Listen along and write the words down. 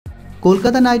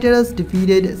Kolkata Knight Riders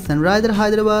defeated Sunrisers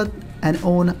Hyderabad and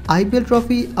won IPL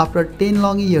trophy after 10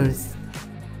 long years.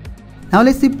 Now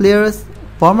let's see players,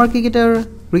 former cricketer,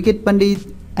 cricket pundit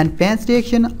and fans'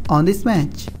 reaction on this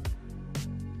match.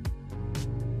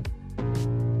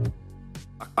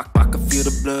 I can feel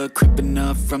the blood creeping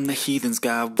up from the heathens.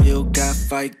 Got will, got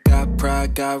fight, got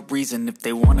pride, got reason. If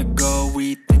they wanna go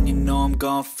eat, then you know I'm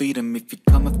gon' feed them. If you're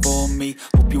coming for me,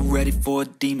 hope you're ready for a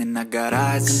demon. I got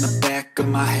eyes in the back of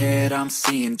my head, I'm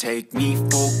seeing. Take me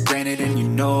for granted and you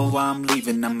know I'm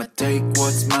leaving. I'ma take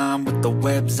what's mine with the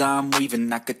webs I'm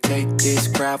weaving. I could take this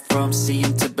crowd from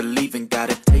seeing to believing.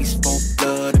 Got a taste for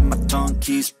blood and my tongue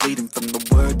keeps bleeding. From the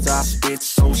words I spit,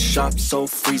 so sharp, so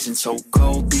freezing. So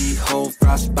cold, behold,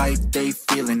 frostbite they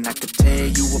feeling. I could tear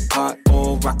you apart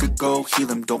or I could go heal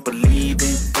them. Don't believe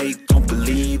in fate, don't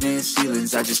believe in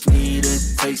ceilings. I just need a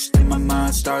taste and my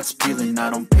mind starts peeling. I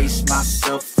don't pace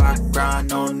myself, I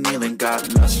grind on kneeling.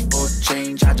 Got lust for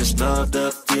change, I just love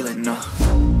the feeling.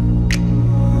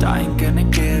 I ain't gonna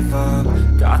give up.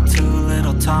 Got too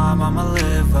little time, I'ma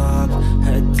live up.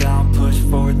 Head down, push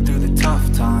forward through the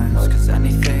tough times. Cause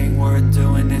anything worth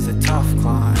doing is a tough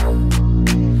climb.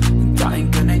 And I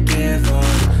ain't gonna give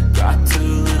up. Got too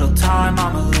little time,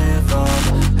 I'ma live up.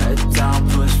 Head down,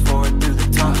 push forward through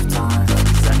the tough times.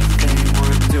 Cause anything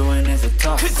worth doing is a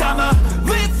tough climb. Cause I'ma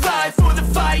live life for the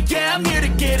fight, yeah, I'm here to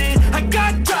get it. I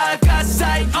got drive, got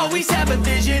sight, always have a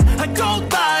vision. I go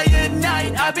by at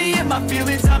night, I be in my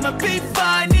feelings. I'ma be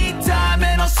fine, need time,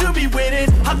 and I'll soon be winning.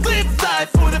 I live life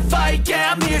for the fight,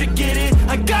 yeah, I'm here to get it.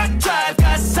 I got drive,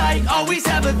 got sight, always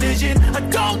have a vision. I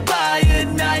go by at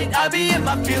night, I be in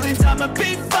my feelings. I'ma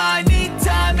be fine, need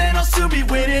time, and I'll soon be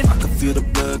winning. I can feel the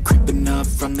blood creeping up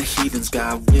from the heathens.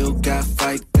 Got will, got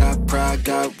fight, got pride,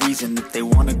 got reason. If they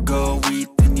wanna go eat,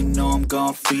 then you know I'm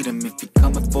gon' feed them. If you're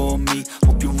coming for me,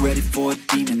 hope you're ready for a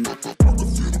demon.